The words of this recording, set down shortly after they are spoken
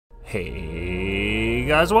Hey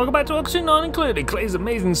guys, welcome back to episode 9 including Klei's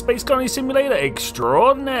amazing space colony simulator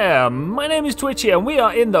extraordinaire. My name is Twitchi and we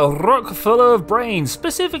are in the rock full of brains,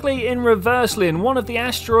 specifically in Reverseline, one of the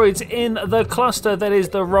asteroids in the cluster that is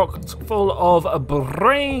the rock full of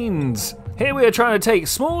brains. Here we are trying to take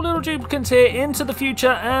small little duplicants here into the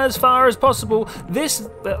future as far as possible.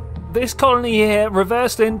 This colony here,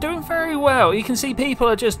 Reverseline, doing very well. You can see people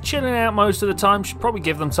are just chilling out most of the time. Should probably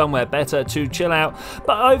give them somewhere better to chill out.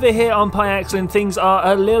 But over here on Pyaxlin, things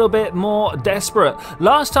are a little bit more desperate.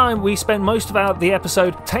 Last time we spent most of the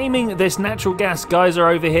episode taming this natural gas geyser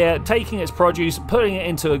over here, taking its produce, putting it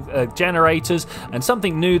into generators, and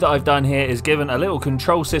something new that I've done here is given a little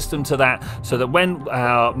control system to that, so that when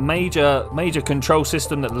our major control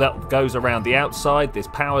system that goes around the outside, this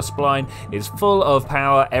power spline, is full of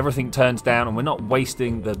power, everything turns down and we're not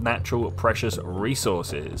wasting the natural precious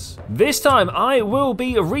resources. This time I will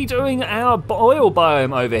be redoing our oil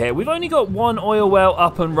biome over here. We've only got one oil well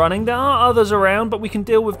up and running. There are others around, but we can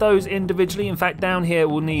deal with those individually. In fact, down here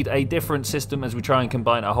we'll need a different system as we try and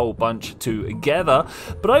combine a whole bunch together.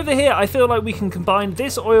 But over here I feel like we can combine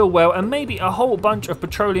this oil well and maybe a whole bunch of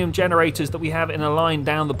petroleum generators that we have in a line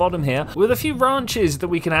down the bottom here with a few ranches that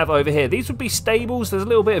we can have over here. These would be stables. There's a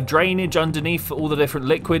little bit of drainage underneath for all the different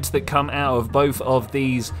liquids that come out of both of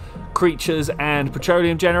these creatures and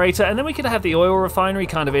petroleum generator, and then we could have the oil refinery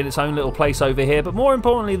kind of in its own little place over here. But more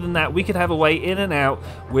importantly than that, we could have a way in and out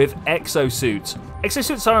with exosuits.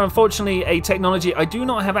 Exosuits are unfortunately a technology I do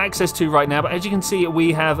not have access to right now, but as you can see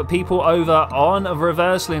we have people over on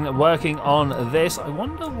Reverseline working on this. I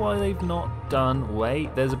wonder why they've not done,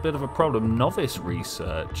 wait, there's a bit of a problem, novice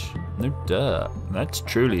research. No dirt, that's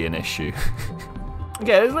truly an issue.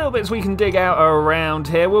 Okay, there's little bits we can dig out around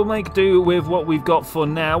here. We'll make do with what we've got for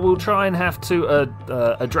now. We'll try and have to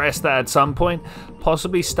address that at some point.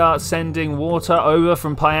 Possibly start sending water over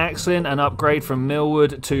from Pyaxlin and upgrade from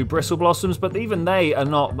Millwood to Bristle Blossoms, but even they are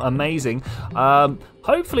not amazing.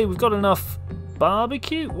 Hopefully we've got enough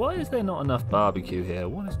barbecue. Why is there not enough barbecue here?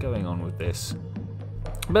 What is going on with this?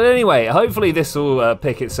 But anyway, hopefully this will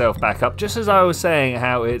pick itself back up, just as I was saying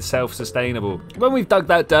how it's self-sustainable. When we've dug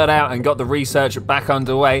that dirt out and got the research back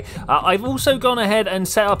underway, I've also gone ahead and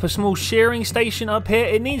set up a small shearing station up here.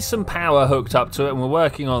 It needs some power hooked up to it and we're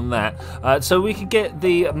working on that. So we could get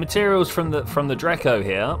the materials from the Dreko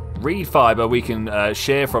here. Reed fiber we can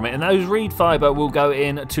shear from it, and those reed fiber will go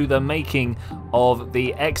into the making of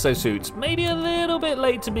the exosuits. Maybe a little bit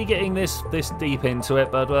late to be getting this deep into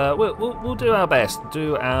it, but we'll do our best.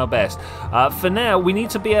 For now, we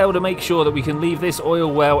need to be able to make sure that we can leave this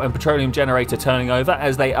oil well and petroleum generator turning over,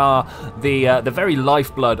 as they are the very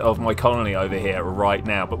lifeblood of my colony over here right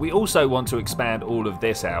now. But we also want to expand all of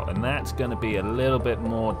this out, and that's going to be a little bit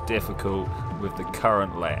more difficult with the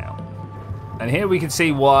current layout. And here we can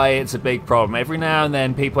see why it's a big problem. Every now and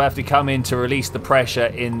then people have to come in to release the pressure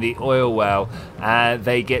in the oil well.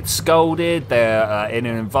 They get scolded, they're in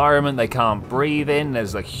an environment they can't breathe in.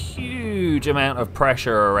 There's a huge amount of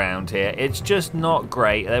pressure around here. It's just not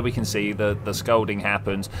great. There we can see the scolding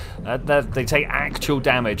happens. They take actual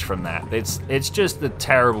damage from that. It's just a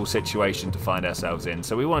terrible situation to find ourselves in.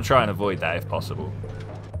 So we want to try and avoid that if possible.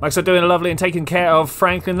 Max are doing lovely and taking care of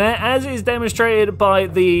Franklin there, as is demonstrated by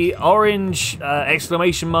the orange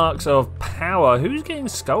exclamation marks of power. Who's getting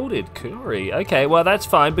scolded? Curry. Okay, well that's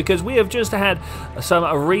fine, because we have just had some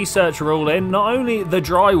research rule in. Not only the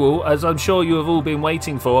drywall, as I'm sure you have all been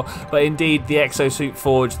waiting for, but indeed the exosuit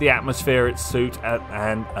forge, the atmospheric suit,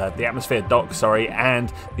 and the atmosphere dock, sorry,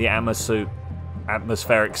 and the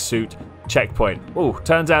atmospheric suit checkpoint. Oh,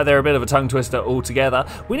 turns out they're a bit of a tongue twister altogether.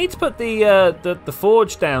 We need to put the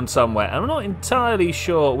forge down somewhere. I'm not entirely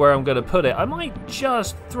sure where I'm going to put it. I might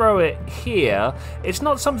just throw it here. It's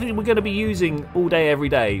not something we're going to be using all day every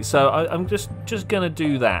day, so I'm just going to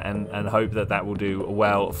do that and hope that will do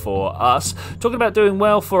well for us. Talking about doing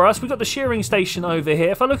well for us, we've got the shearing station over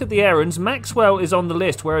here. If I look at the errands, Maxwell is on the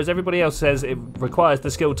list, whereas everybody else says it requires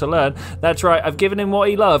the skill to learn. That's right, I've given him what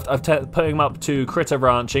he loved. I've put him up to critter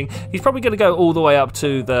ranching. He's probably going to go all the way up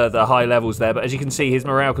to the high levels there, but as you can see his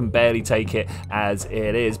morale can barely take it as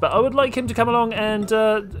it is. But I would like him to come along and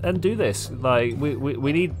do this. Like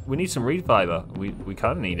we need some reed fiber. We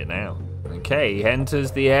kind of need it now. Okay, he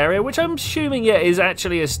enters the area, which I'm assuming, yeah, is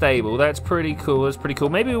actually a stable. That's pretty cool. That's pretty cool.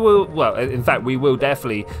 Maybe we'll, well, in fact, we will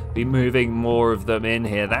definitely be moving more of them in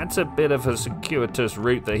here. That's a bit of a circuitous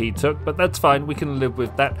route that he took, but that's fine. We can live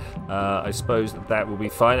with that. I suppose that will be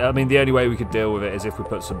fine. I mean, the only way we could deal with it is if we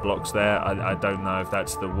put some blocks there. I don't know if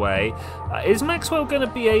that's the way. Is Maxwell going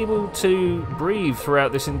to be able to breathe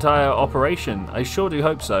throughout this entire operation? I sure do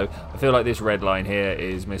hope so. I feel like this red line here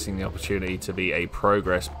is missing the opportunity to be a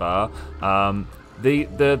progress bar.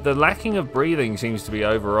 The lacking of breathing seems to be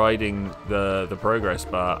overriding the progress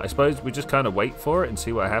bar. I suppose we just kind of wait for it and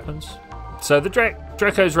see what happens. So the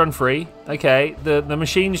Drekos run free. Okay, the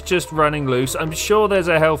machine's just running loose. I'm sure there's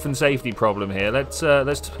a health and safety problem here. Let's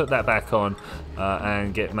put that back on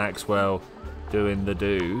and get Maxwell doing the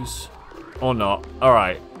do's. Or not.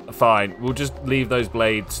 Alright, fine. We'll just leave those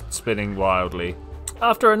blades spinning wildly.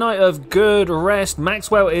 After a night of good rest,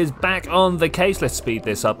 Maxwell is back on the case. Let's speed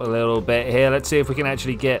this up a little bit here. Let's see if we can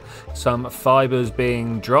actually get some fibers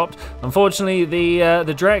being dropped. Unfortunately, the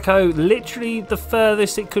Dreko, literally the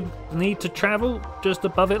furthest it could need to travel, just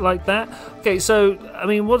above it like that. Okay, so, I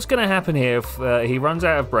mean, what's going to happen here if he runs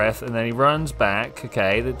out of breath and then he runs back?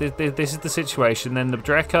 Okay, this is the situation. Then the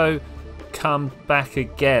Dreko come back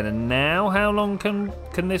again, and now how long can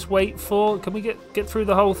this wait for? Can we get through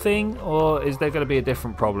the whole thing, or is there going to be a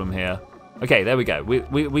different problem here? Okay, there we go.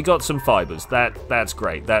 We got some fibers. That's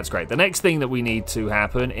great. That's great. The next thing that we need to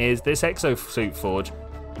happen is this exosuit forge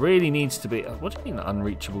really needs to be. What do you mean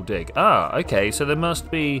unreachable dig? Ah, okay. So there must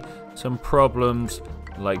be some problems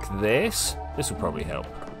like this. This will probably help.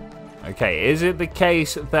 Okay, is it the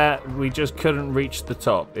case that we just couldn't reach the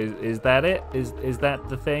top? Is that it? Is that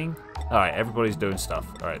the thing? Alright, everybody's doing stuff.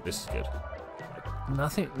 Alright, this is good.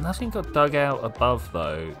 Nothing got dug out above,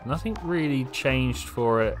 though. Nothing really changed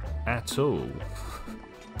for it at all.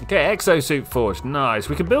 Okay, exosuit forge. Nice.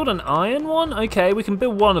 We can build an iron one? Okay, we can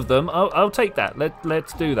build one of them. I'll take that.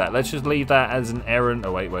 Let's do that. Let's just leave that as an errand.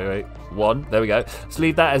 Oh, wait. One. There we go. Let's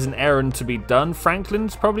leave that as an errand to be done.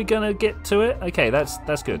 Franklin's probably going to get to it. Okay,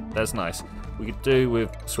 that's good. That's nice. We could do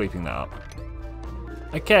with sweeping that up.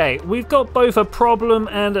 Okay, we've got both a problem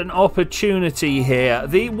and an opportunity here.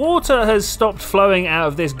 The water has stopped flowing out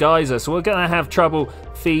of this geyser, so we're going to have trouble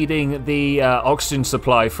feeding the oxygen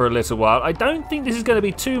supply for a little while. I don't think this is going to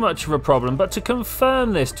be too much of a problem, but to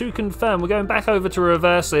confirm, we're going back over to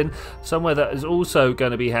reversing, somewhere that is also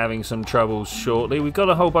going to be having some troubles shortly. We've got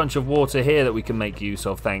a whole bunch of water here that we can make use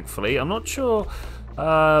of, thankfully. I'm not sure.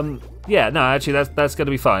 Yeah, no, actually, that's going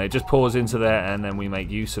to be fine. It just pours into there, and then we make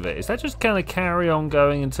use of it. Is that just kind of carry on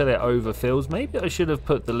going until it overfills? Maybe I should have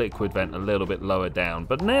put the liquid vent a little bit lower down,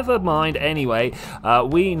 but never mind. Anyway,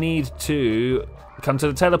 we need to come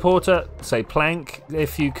to the teleporter. Say plank,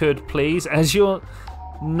 if you could, please, as you're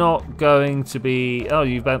not going to be... Oh,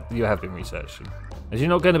 you have been researching. As you're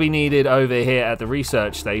not going to be needed over here at the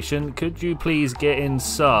research station, could you please get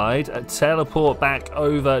inside, teleport back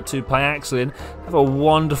over to Pyaxlin, have a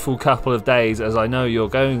wonderful couple of days, as I know you're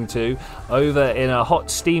going to, over in a hot,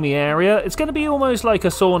 steamy area. It's going to be almost like a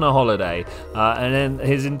sauna holiday, and then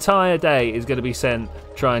his entire day is going to be spent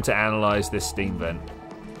trying to analyze this steam vent.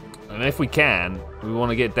 And if we can, we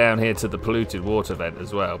want to get down here to the polluted water vent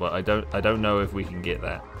as well, but I don't know if we can get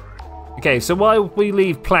that. Okay, so while we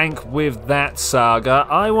leave Plank with that saga,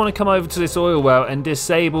 I want to come over to this oil well and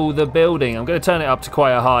disable the building. I'm going to turn it up to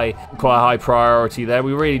quite a high priority there.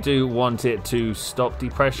 We really do want it to stop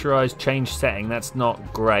depressurized. Change setting, that's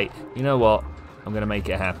not great. You know what? I'm going to make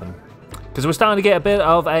it happen. Because we're starting to get a bit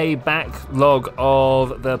of a backlog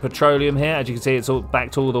of the petroleum here. As you can see, it's all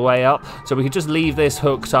backed all the way up. So we could just leave this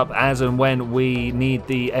hooked up as and when we need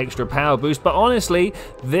the extra power boost. But honestly,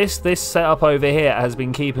 this setup over here has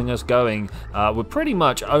been keeping us going. We're pretty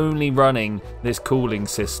much only running this cooling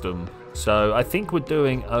system. So I think we're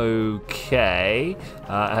doing okay.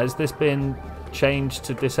 Has this been changed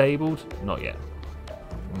to disabled? Not yet.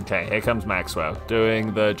 Okay, here comes Maxwell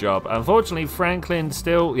doing the job. Unfortunately, Franklin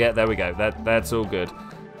still... Yeah, there we go. That's all good.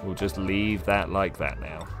 We'll just leave that like that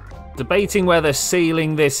now. Debating whether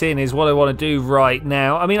sealing this in is what I want to do right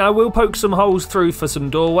now. I mean, I will poke some holes through for some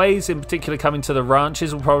doorways. In particular, coming to the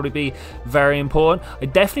ranches will probably be very important. I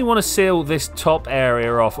definitely want to seal this top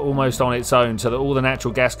area off almost on its own so that all the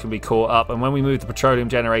natural gas can be caught up. And when we move the petroleum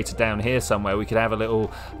generator down here somewhere, we could have a little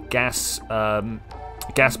gas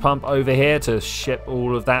pump over here to ship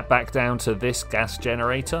all of that back down to this gas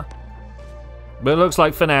generator. But it looks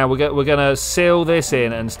like for now we're going to seal this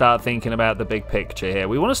in and start thinking about the big picture here.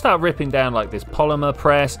 We want to start ripping down like this polymer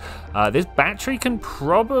press. This battery can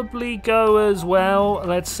probably go as well.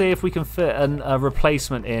 Let's see if we can fit a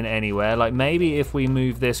replacement in anywhere. Like maybe if we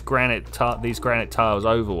move this these granite tiles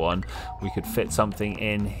over one, we could fit something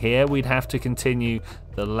in here. We'd have to continue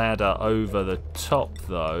the ladder over the top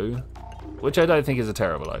though, which I don't think is a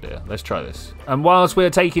terrible idea. Let's try this. And whilst we're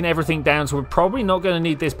taking everything down, so we're probably not going to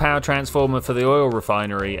need this power transformer for the oil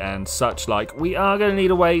refinery and such like, we are going to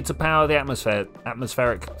need a way to power the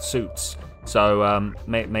atmospheric suits. So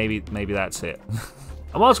maybe that's it.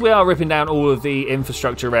 And whilst we are ripping down all of the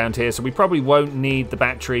infrastructure around here, so we probably won't need the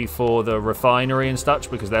battery for the refinery and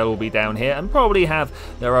such because they'll all be down here and probably have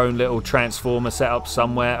their own little transformer set up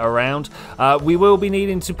somewhere around. We will be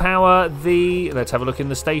needing to power the, let's have a look in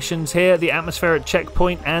the stations here, the atmospheric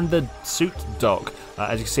checkpoint and the suit dock.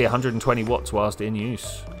 As you can see, 120 watts whilst in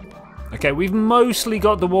use. Okay, we've mostly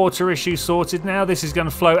got the water issue sorted now. This is going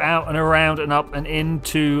to flow out and around and up and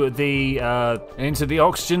into the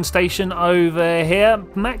oxygen station over here.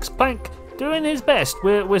 Max Planck doing his best.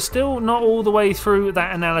 We're still not all the way through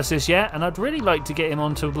that analysis yet, and I'd really like to get him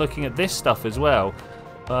onto looking at this stuff as well.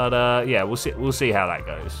 But yeah, we'll see how that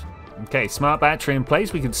goes. Okay, smart battery in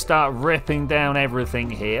place. We can start ripping down everything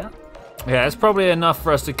here. Yeah, it's probably enough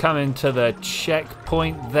for us to come into the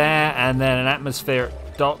checkpoint there, and then an atmospheric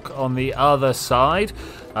dock on the other side.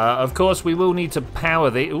 Of course, we will need to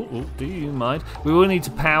power the. Do you mind? We will need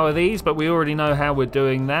to power these, but we already know how we're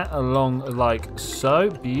doing that along like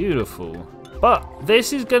so. Beautiful. But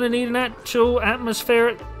this is going to need an actual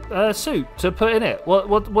atmospheric suit to put in it.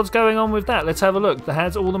 What's going on with that? Let's have a look.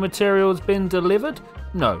 Has all the materials been delivered?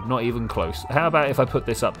 No, not even close. How about if I put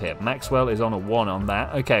this up here? Maxwell is on a 1 on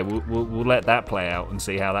that. Okay, we'll let that play out and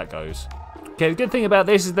see how that goes. Okay, the good thing about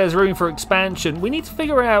this is there's room for expansion. We need to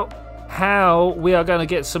figure out how we are going to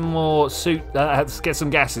get some more get some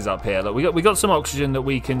gases up here. Look, we got some oxygen that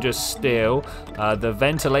we can just steal. The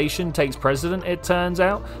ventilation takes precedent, it turns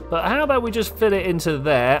out. But how about we just fit it into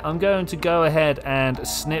there? I'm going to go ahead and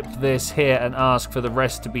snip this here and ask for the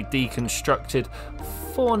rest to be deconstructed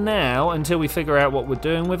for now until we figure out what we're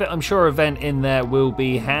doing with it. I'm sure a vent in there will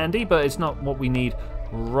be handy, but it's not what we need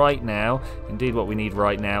right now. Indeed, what we need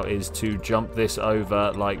right now is to jump this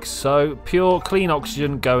over like so. Pure clean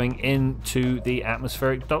oxygen going into the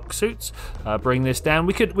atmospheric dock suits. Bring this down.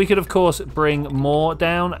 We could of course bring more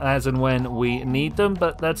down as and when we need them,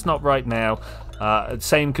 but that's not right now.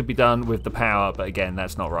 Same could be done with the power, but again,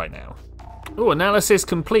 that's not right now. Oh, analysis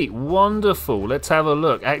complete. Wonderful. Let's have a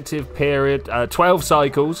look. Active period, 12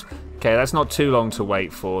 cycles. Okay, that's not too long to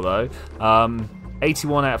wait for though.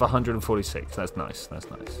 81 out of 146. That's nice. That's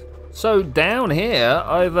nice. So down here,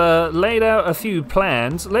 I've laid out a few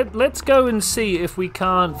plans. Let's go and see if we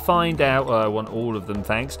can't find out. I want all of them,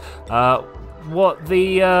 thanks. What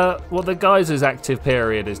the geyser's active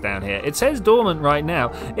period is down here. It says dormant right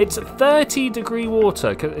now. It's 30-degree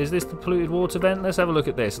water. Is this the polluted water vent? Let's have a look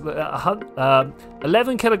at this.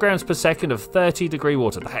 11 kilograms per second of 30-degree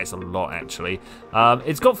water. That is a lot, actually.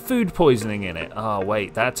 It's got food poisoning in it. Oh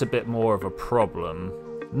wait, that's a bit more of a problem.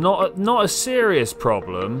 Not a serious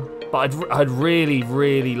problem, but I'd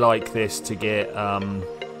really like this to get.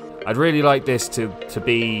 I'd really like this to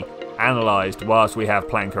be analysed whilst we have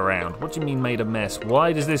Planck around. What do you mean made a mess?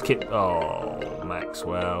 Why does this kit? Oh,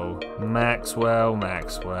 Maxwell.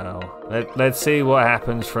 Let's see what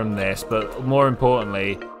happens from this, but more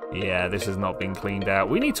importantly, yeah, this has not been cleaned out.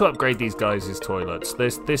 We need to upgrade these guys' toilets.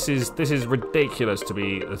 This is ridiculous to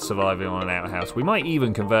be surviving on an outhouse. We might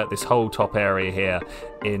even convert this whole top area here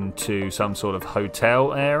into some sort of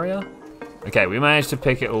hotel area. Okay, we managed to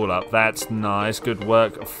pick it all up. That's nice. Good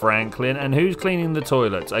work, Franklin. And who's cleaning the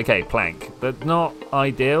toilets? Okay, Planck. But not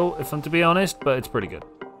ideal, if I'm to be honest, but it's pretty good.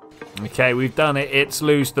 Okay, we've done it. It's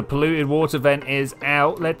loose. The polluted water vent is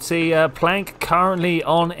out. Let's see. Planck currently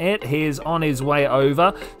on it. He is on his way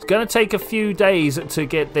over. It's going to take a few days to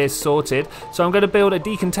get this sorted. So I'm going to build a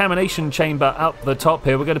decontamination chamber up the top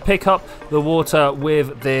here. We're going to pick up the water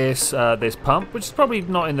with this this pump, which is probably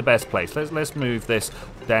not in the best place. Let's move this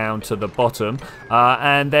down to the bottom,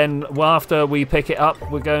 and then after we pick it up,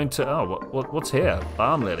 we're going to what's here?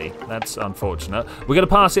 Balm lily. That's unfortunate. We're going to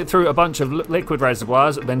pass it through a bunch of liquid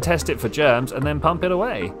reservoirs, then test it for germs, and then pump it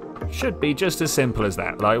away. Should be just as simple as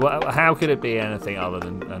that. Like, how could it be anything other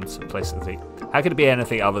than simplicity? How could it be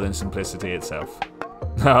anything other than simplicity itself?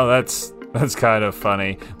 Oh, that's kind of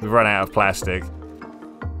funny. We've run out of plastic.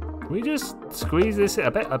 We just squeeze this in.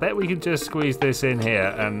 I bet we could just squeeze this in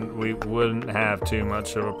here and we wouldn't have too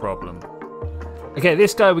much of a problem. Okay,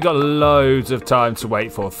 this guy we got loads of time to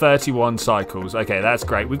wait for. 31 cycles. Okay, that's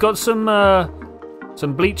great. We've got some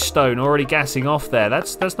some bleach stone already gassing off there.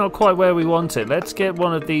 That's not quite where we want it. Let's get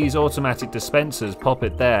one of these automatic dispensers, pop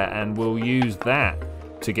it there, and we'll use that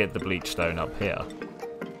to get the bleach stone up here.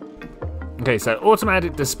 Okay, so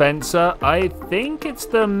automatic dispenser. I think it's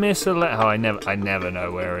the missile. Oh, I never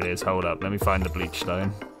know where it is. Hold up, let me find the bleach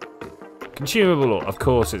stone. Consumable ore. Of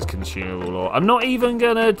course it's consumable ore. I'm not even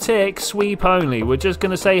gonna tick sweep only. We're just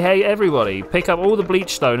gonna say, hey everybody, pick up all the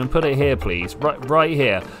bleach stone and put it here, please. Right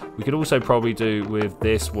here. We could also probably do with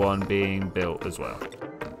this one being built as well.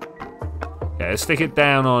 Okay, let's stick it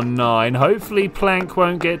down on 9. Hopefully Plank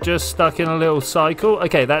won't get just stuck in a little cycle.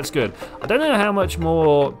 Okay, that's good. I don't know how much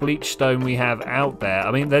more bleach stone we have out there.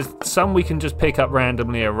 I mean, there's some we can just pick up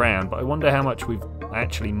randomly around, but I wonder how much we've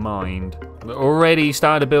actually mined. We're already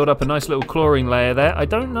starting to build up a nice little chlorine layer there. I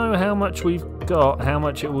don't know how much we've got, how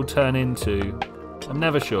much it will turn into. I'm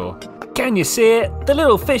never sure. Can you see it? The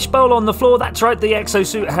little fishbowl on the floor, that's right, the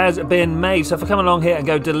exosuit has been made. So if I come along here and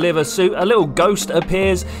go deliver suit, a little ghost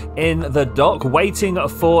appears in the dock waiting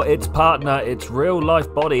for its partner, its real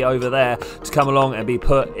life body over there, to come along and be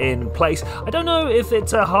put in place. I don't know if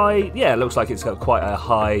it's a high, yeah, it looks like it's got quite a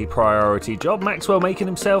high priority job. Maxwell making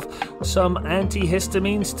himself some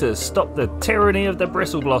antihistamines to stop the tyranny of the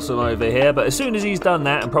bristle blossom over here. But as soon as he's done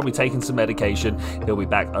that and probably taken some medication, he'll be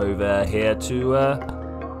back over here to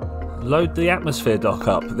load the atmosphere dock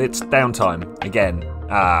up. It's downtime again.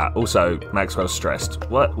 Also, Maxwell's stressed.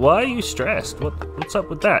 What? Why are you stressed? What's up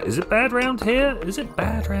with that? Is it bad round here? Is it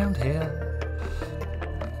bad round here?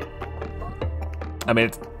 I mean,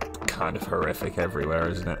 it's kind of horrific everywhere,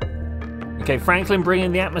 isn't it? Okay, Franklin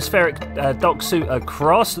bringing the atmospheric dock suit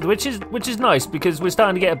across, which is nice because we're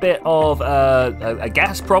starting to get a bit of a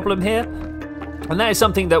gas problem here. And that is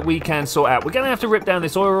something that we can sort out. We're going to have to rip down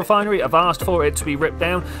this oil refinery. I've asked for it to be ripped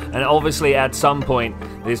down. And obviously, at some point,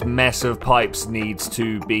 this mess of pipes needs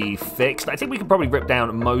to be fixed. I think we can probably rip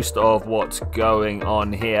down most of what's going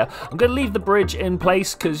on here. I'm going to leave the bridge in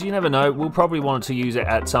place because you never know. We'll probably want to use it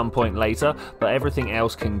at some point later. But everything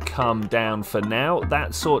else can come down for now.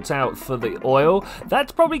 That sorts out for the oil.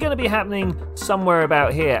 That's probably going to be happening somewhere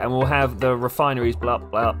about here. And we'll have the refineries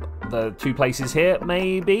the 2 places here,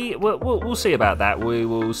 maybe. We'll see about that. We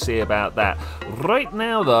will see about that. Right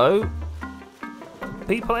now, though,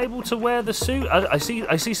 people able to wear the suit? I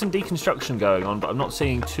see some deconstruction going on, but I'm not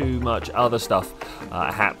seeing too much other stuff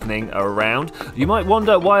happening around. You might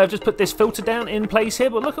wonder why I've just put this filter down in place here,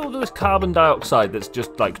 but look at all this carbon dioxide that's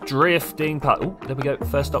just like drifting past. Oh, there we go.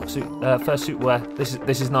 First suit wear.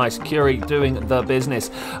 This is nice. Curie doing the business.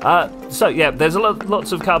 So yeah, there's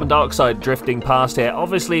lots of carbon dioxide drifting past here.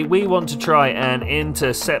 Obviously, we want to try and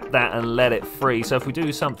intercept that and let it free. So if we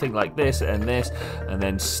do something like this, and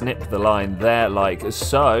then snip the line there like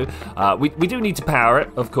so, we do need to power it,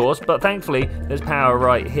 of course, but thankfully there's power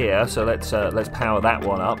right here, so let's power that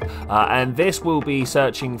one up, and this will be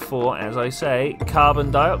searching for, as I say, carbon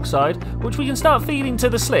dioxide, which we can start feeding to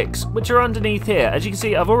the slicks, which are underneath here. As you can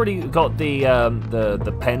see, I've already got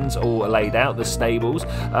the pens all laid out, the stables,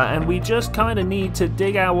 and we just kind of need to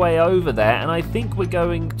dig our way over there, and I think we're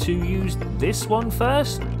going to use this one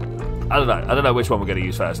first. I don't know which one we're going to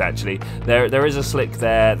use first, actually. There is a slick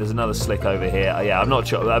there. There's another slick over here. Yeah, I'm not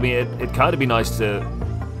sure. I mean, it'd kind of be nice to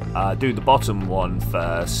do the bottom one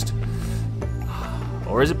first.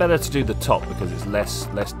 Or is it better to do the top because it's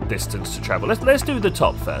less distance to travel? Let's do the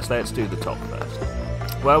top first. Let's do the top first.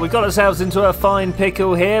 Well, we've got ourselves into a fine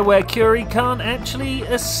pickle here where Curie can't actually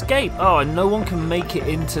escape. Oh, and no one can make it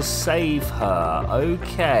in to save her.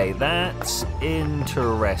 Okay, that's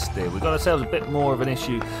interesting. We've got ourselves a bit more of an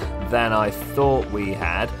issue than I thought we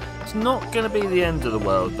had. It's not going to be the end of the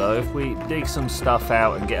world, though. If we dig some stuff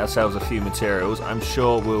out and get ourselves a few materials, I'm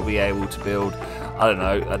sure we'll be able to build, I don't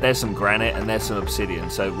know, there's some granite and there's some obsidian,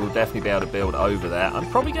 so we'll definitely be able to build over there. I'm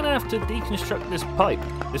probably going to have to deconstruct this pipe.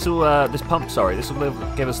 This pump, this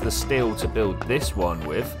will give us the steel to build this one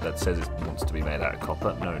with. That says it wants to be made out of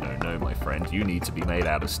copper. No, my friend. You need to be made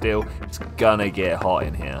out of steel. It's gonna get hot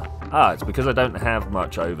in here. It's because I don't have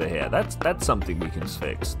much over here. That's something we can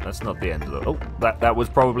fix. That's not the end of it. Oh, that was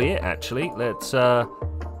probably it, actually. Let's,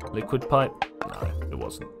 liquid pipe. No, it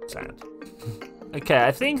wasn't. Sad. Okay,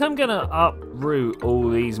 I think I'm gonna uproot all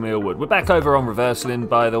these mealwood. We're back over on Reverseling,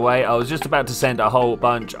 by the way. I was just about to send a whole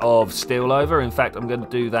bunch of steel over. In fact, I'm gonna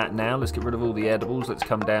do that now. Let's get rid of all the edibles. Let's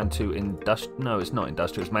come down to no, it's not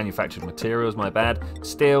industrial, it's manufactured materials, my bad.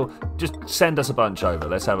 Steel, just send us a bunch over.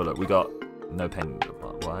 Let's have a look. We got no pen.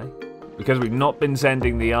 Why? Because we've not been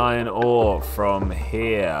sending the iron ore from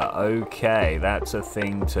here. Okay, that's a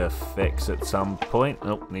thing to fix at some point.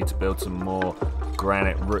 Oh, need to build some more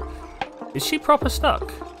granite. Is she proper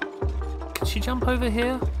stuck? Can she jump over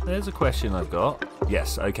here? There's a question I've got.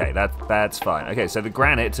 Yes, okay, that's fine. Okay, so the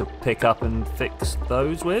granite to pick up and fix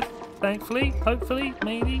those with, thankfully, hopefully,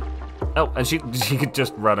 maybe. Oh, and she could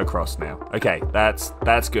just run across now. Okay,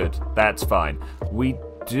 that's good. That's fine. We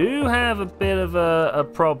do have a bit of a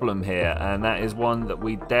problem here, and that is one that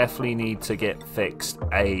we definitely need to get fixed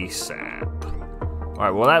ASAP.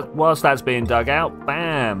 Alright, well, whilst that's being dug out,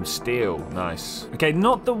 bam, steel, nice. Okay,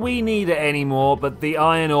 not that we need it anymore, but the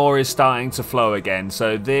iron ore is starting to flow again,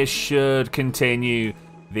 so this should continue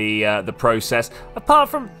the process. Apart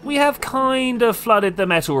from, we have kind of flooded the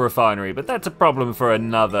metal refinery, but that's a problem for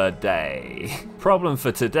another day. Problem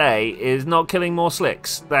for today is not killing more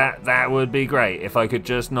slicks. That would be great. If I could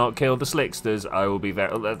just not kill the slicksters, I will be very...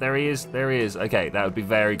 Oh, there he is. Okay, that would be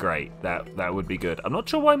very great. That would be good. I'm not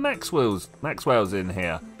sure why Maxwell's in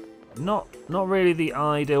here. Not really the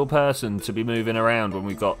ideal person to be moving around when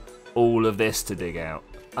we've got all of this to dig out.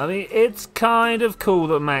 I mean, it's kind of cool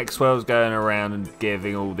that Maxwell's going around and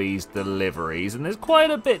giving all these deliveries, and there's quite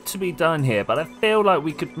a bit to be done here, but I feel like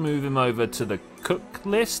we could move him over to the cook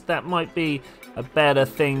list. That might be a better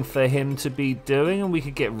thing for him to be doing, and we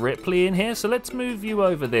could get Ripley in here. So let's move you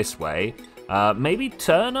over this way. Maybe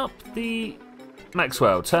turn up the...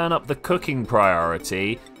 Maxwell, turn up the cooking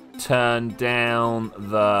priority, turn down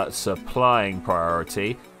the supplying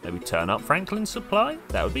priority, maybe turn up Franklin's supply.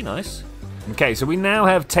 That would be nice. Okay, so we now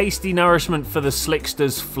have tasty nourishment for the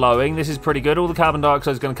slicksters flowing. This is pretty good. All the carbon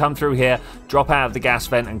dioxide is going to come through here, drop out of the gas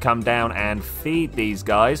vent and come down and feed these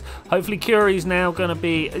guys. Hopefully Curie's now going to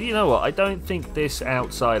be... You know what? I don't think this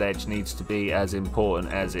outside edge needs to be as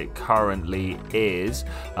important as it currently is.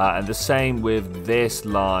 And the same with this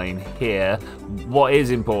line here. What is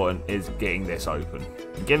important is getting this open.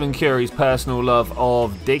 Given Curie's personal love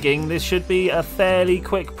of digging, this should be a fairly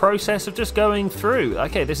quick process of just going through.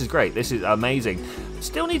 Okay, this is great. This is amazing.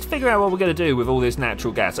 Still need to figure out what we're going to do with all this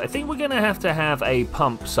natural gas. I think we're going to have a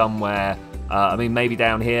pump somewhere. I mean, maybe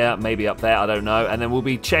down here, maybe up there, I don't know. And then we'll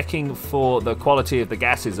be checking for the quality of the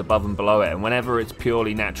gases above and below it. And whenever it's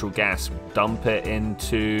purely natural gas, dump it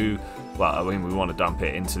into... Well, I mean, we want to dump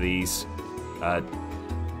it into these...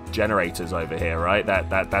 generators over here, right?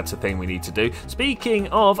 That's a thing we need to do. Speaking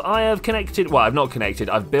of, I have connected, well, I've not connected,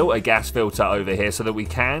 I've built a gas filter over here so that we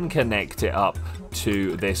can connect it up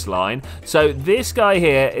to this line. So this guy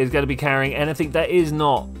here is going to be carrying anything that is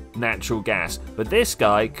not natural gas, but this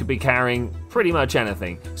guy could be carrying pretty much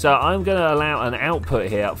anything. So I'm going to allow an output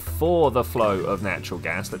here for the flow of natural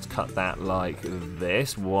gas. Let's cut that like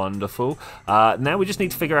this. Wonderful. Now we just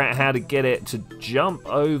need to figure out how to get it to jump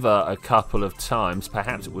over a couple of times.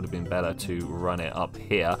 Perhaps it would have been better to run it up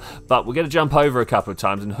here, but we're going to jump over a couple of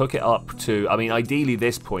times and hook it up to, I mean, ideally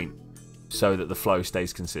this point, so that the flow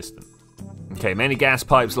stays consistent. Okay, many gas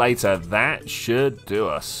pipes later, that should do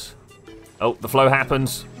us. Oh, the flow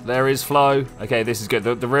happens. There is flow. Okay, this is good.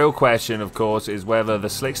 The real question, of course, is whether the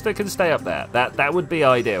slickster can stay up there. That would be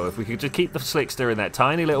ideal. If we could just keep the slickster in that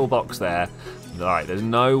tiny little box there. All right, there's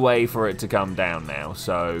no way for it to come down now.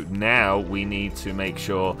 So now we need to make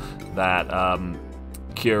sure that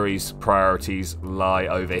Curie's priorities lie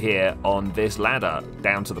over here on this ladder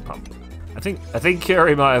down to the pump. I think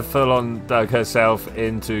Curie might have full-on dug herself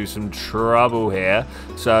into some trouble here.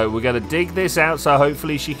 So we're going to dig this out, so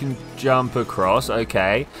hopefully she can jump across.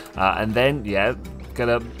 Okay. And then, yeah,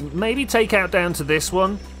 going to maybe take out down to this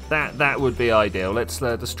one. That would be ideal. Let's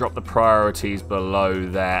just drop the priorities below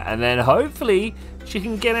there. And then hopefully she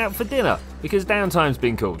can get out for dinner, because downtime's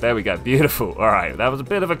been cool. There we go. Beautiful. All right. That was a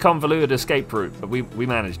bit of a convoluted escape route, but we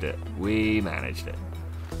managed it. We managed it.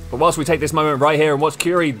 But whilst we take this moment right here and watch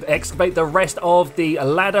Curie excavate the rest of the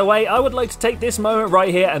ladderway, I would like to take this moment right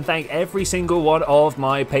here and thank every single one of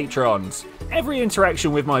my patrons. Every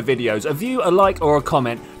interaction with my videos, a view, a like or a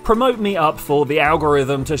comment, promote me up for the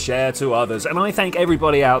algorithm to share to others, and I thank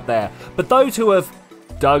everybody out there. But those who have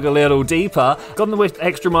dug a little deeper, gone the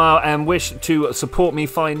extra mile and wish to support me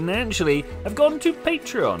financially, have gone to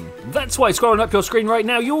Patreon. That's why scrolling up your screen right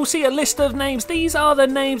now, you will see a list of names. These are the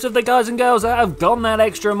names of the guys and girls that have gone that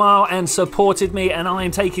extra mile and supported me, and I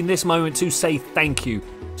am taking this moment to say thank you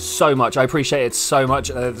so much. I appreciate it so much.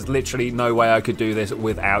 There's literally no way I could do this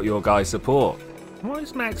without your guys' support. Why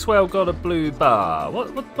has Maxwell got a blue bar?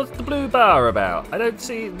 What's the blue bar about? I don't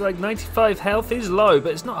see, like, 95 health is low,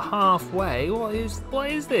 but it's not halfway. What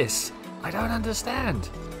is this? I don't understand.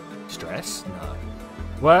 Stress? No.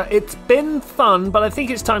 Well, it's been fun, but I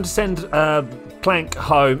think it's time to send Clank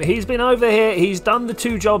home. He's been over here. He's done the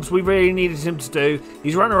 2 jobs we really needed him to do.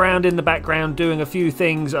 He's run around in the background doing a few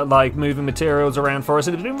things like moving materials around for us,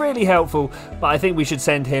 and it's been really helpful. But I think we should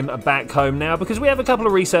send him back home now because we have a couple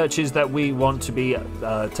of researches that we want to be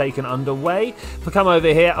taken underway. If we come over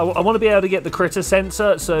here, I want to be able to get the critter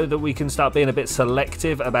sensor so that we can start being a bit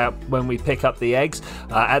selective about when we pick up the eggs.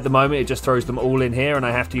 At the moment, it just throws them all in here, and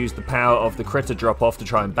I have to use the power of the critter drop-off to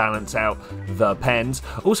try and balance out the pens.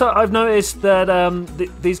 Also, I've noticed that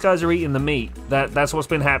these guys are eating the meat. That's what's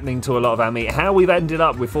been happening to a lot of our meat. How we've ended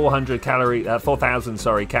up with 4,000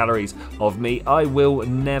 calories of meat, I will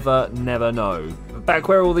never know. Back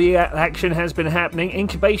where all the action has been happening,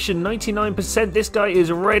 incubation 99%. This guy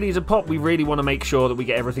is ready to pop. We really want to make sure that we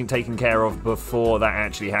get everything taken care of before that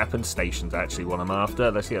actually happens. Stations actually what I'm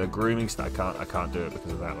after. Let's get a grooming. I can't do it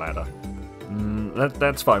because of that ladder.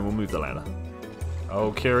 That's fine. We'll move the ladder.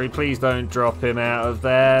 Oh, Curie, please don't drop him out of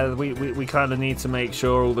there. We kind of need to make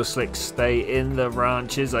sure all the slicks stay in the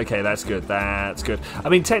ranches. Okay, that's good. That's good. I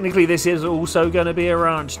mean, technically, this is also going to be a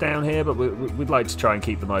ranch down here, but we'd like to try and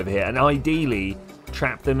keep them over here. And ideally,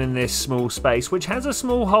 trap them in this small space, which has a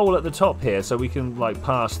small hole at the top here, so we can, like,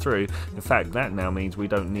 pass through. In fact, that now means we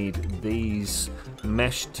don't need these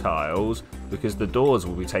mesh tiles because the doors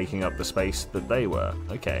will be taking up the space that they were.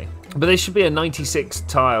 Okay. But there should be a 96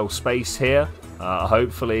 tile space here.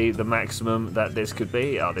 Hopefully the maximum that this could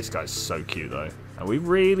be. Oh, this guy's so cute though. And we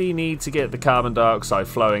really need to get the carbon dioxide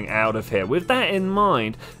flowing out of here. With that in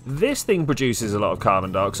mind, this thing produces a lot of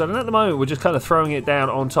carbon dioxide, and at the moment we're just kind of throwing it down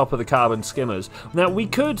on top of the carbon skimmers. Now we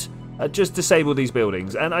could just disable these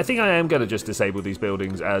buildings, and I think I am going to just disable these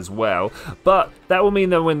buildings as well, but that will mean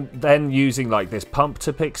that when then using like this pump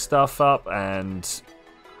to pick stuff up, and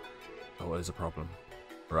oh, there's a problem.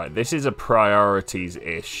 Right, this is a priorities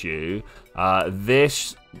issue.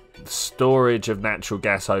 This storage of natural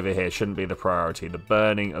gas over here shouldn't be the priority. The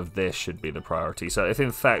burning of this should be the priority. So if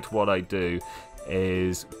in fact what I do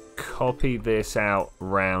is copy this out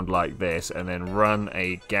round like this and then run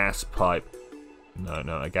a gas pipe,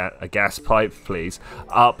 a gas pipe please,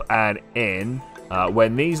 up and in,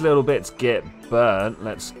 when these little bits get burnt,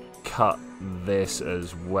 let's cut this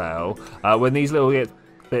as well. When these little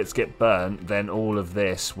bits get burnt, then all of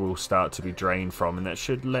this will start to be drained from, and that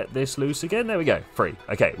should let this loose again. There we go, free.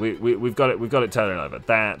 Okay, we've got it turning over.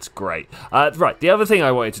 That's great. Right, the other thing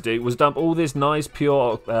I wanted to do was dump all this nice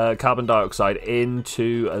pure carbon dioxide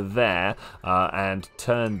into there and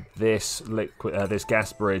turn this liquid, this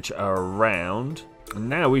gas bridge around.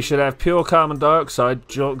 Now we should have pure carbon dioxide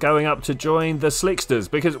going up to join the slicksters,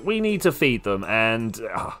 because we need to feed them, and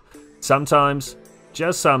sometimes,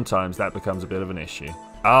 just sometimes, that becomes a bit of an issue.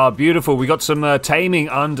 Ah, beautiful. We got some taming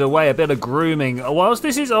underway, a bit of grooming. Whilst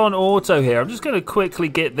this is on auto here, I'm just going to quickly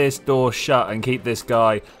get this door shut and keep this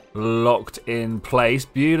guy locked in place.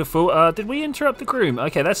 Beautiful. Did we interrupt the groom?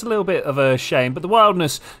 Okay, that's a little bit of a shame, but the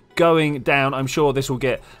wildness going down, I'm sure this will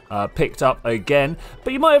get picked up again.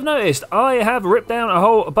 But you might have noticed I have ripped down a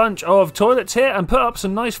whole bunch of toilets here and put up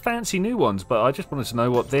some nice fancy new ones, but I just wanted to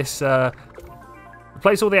know what this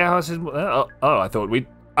replace all the outhouses.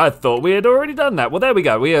 I thought we had already done that. Well, there we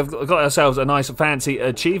go. We have got ourselves a nice fancy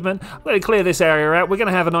achievement. I'm going to clear this area out. We're going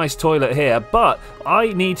to have a nice toilet here, but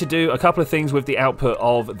I need to do a couple of things with the output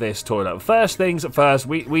of this toilet. First things first,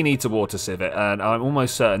 we need to water sieve it, and I'm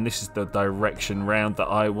almost certain this is the direction round that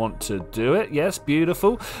I want to do it. Yes,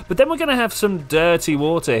 beautiful. But then we're going to have some dirty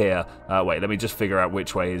water here. Wait, let me just figure out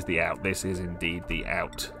which way is the out. This is indeed the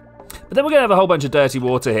out. But then we're going to have a whole bunch of dirty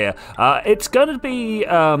water here. It's going to be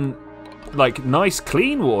like nice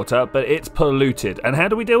clean water, but it's polluted. And how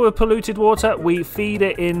do we deal with polluted water? We feed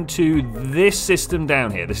it into this system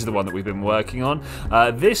down here. This is the one that we've been working on.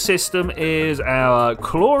 This system is our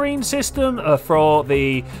chlorine system for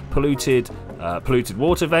the polluted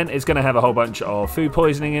water vent. It's going to have a whole bunch of food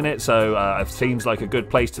poisoning in it, so it seems like a good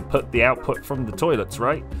place to put the output from the toilets,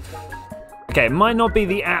 right? Okay, it might not be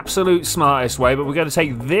the absolute smartest way, but we're going to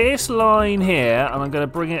take this line here, and I'm going to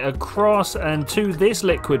bring it across and to this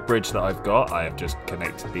liquid bridge that I've got. I have just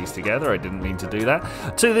connected these together. I didn't mean to do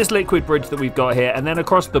that. To this liquid bridge that we've got here, and then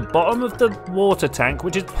across the bottom of the water tank,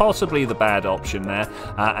 which is possibly the bad option there,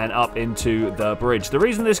 and up into the bridge. The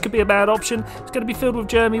reason this could be a bad option, it's going to be filled with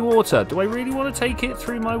germy water. Do I really want to take it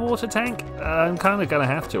through my water tank? I'm kind of going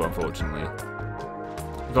to have to, unfortunately.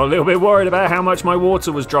 Got a little bit worried about how much my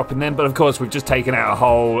water was dropping then, but of course we've just taken out a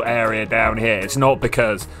whole area down here. It's not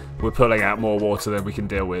because we're pulling out more water than we can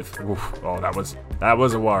deal with. Oof. Oh, that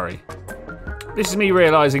was a worry. This is me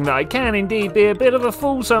realising that I can indeed be a bit of a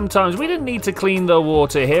fool sometimes. We didn't need to clean the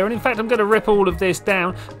water here, and in fact I'm going to rip all of this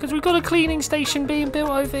down because we've got a cleaning station being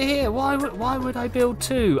built over here. Why would I build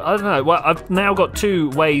two? I don't know. Well, I've now got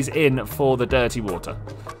two ways in for the dirty water.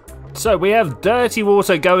 So we have dirty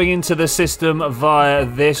water going into the system via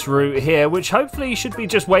this route here, which hopefully should be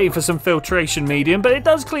just waiting for some filtration medium, but it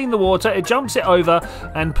does clean the water, it jumps it over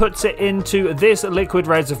and puts it into this liquid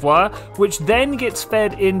reservoir, which then gets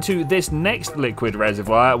fed into this next liquid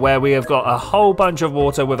reservoir where we have got a whole bunch of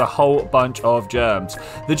water with a whole bunch of germs.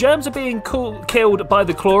 The germs are being killed by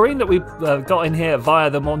the chlorine that we've got in here via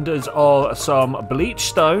the wonders of some bleach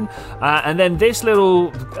stone, and then this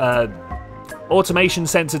little automation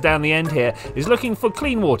sensor down the end here is looking for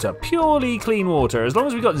clean water, purely clean water. As long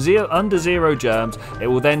as we've got under zero germs, it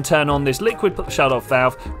will then turn on this liquid shut-off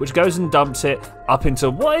valve, which goes and dumps it up into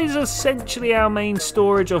what is essentially our main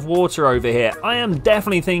storage of water over here. I am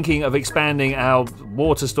definitely thinking of expanding our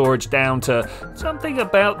water storage down to something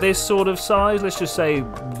about this sort of size. Let's just say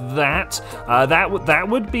that. That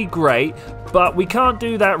would be great, but we can't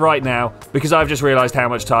do that right now because I've just realised how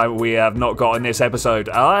much time we have not got in this episode.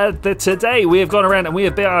 Today we have gone around and we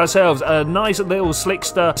have built ourselves a nice little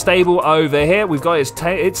slickster stable over here. We've got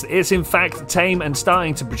it's in fact tame and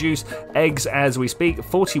starting to produce eggs as we speak.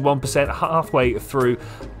 41% halfway through.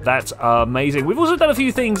 That's amazing. We've also done a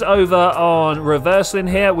few things over on Reverseling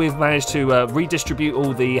here. We've managed to redistribute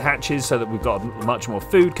all the hatches so that we've got much more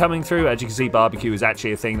food coming through. As you can see, barbecue is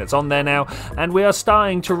actually a thing that's on there now, and we are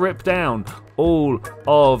starting to rip down all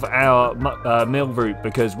of our mill route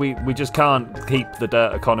because we just can't keep the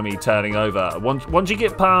dirt economy turning over. Once you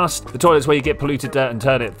get past the toilets where you get polluted dirt and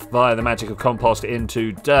turn it via the magic of compost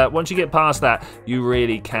into dirt, once you get past that, you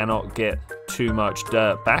really cannot get too much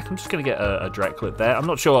dirt back. I'm just going to get a Dreko there. I'm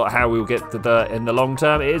not sure how we'll get the dirt in the long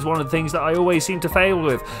term. It is one of the things that I always seem to fail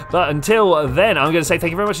with. But until then, I'm going to say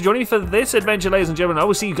thank you very much for joining me for this adventure, ladies and gentlemen. I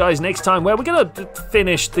will see you guys next time where we're going to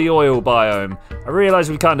finish the oil biome. I realise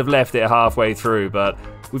we kind of left it halfway through, but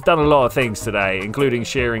we've done a lot of things today, including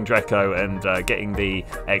shearing Dreko and getting the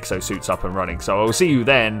exosuits up and running. So I'll see you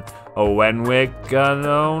then when we're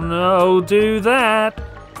gonna do that.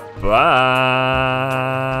 Bye.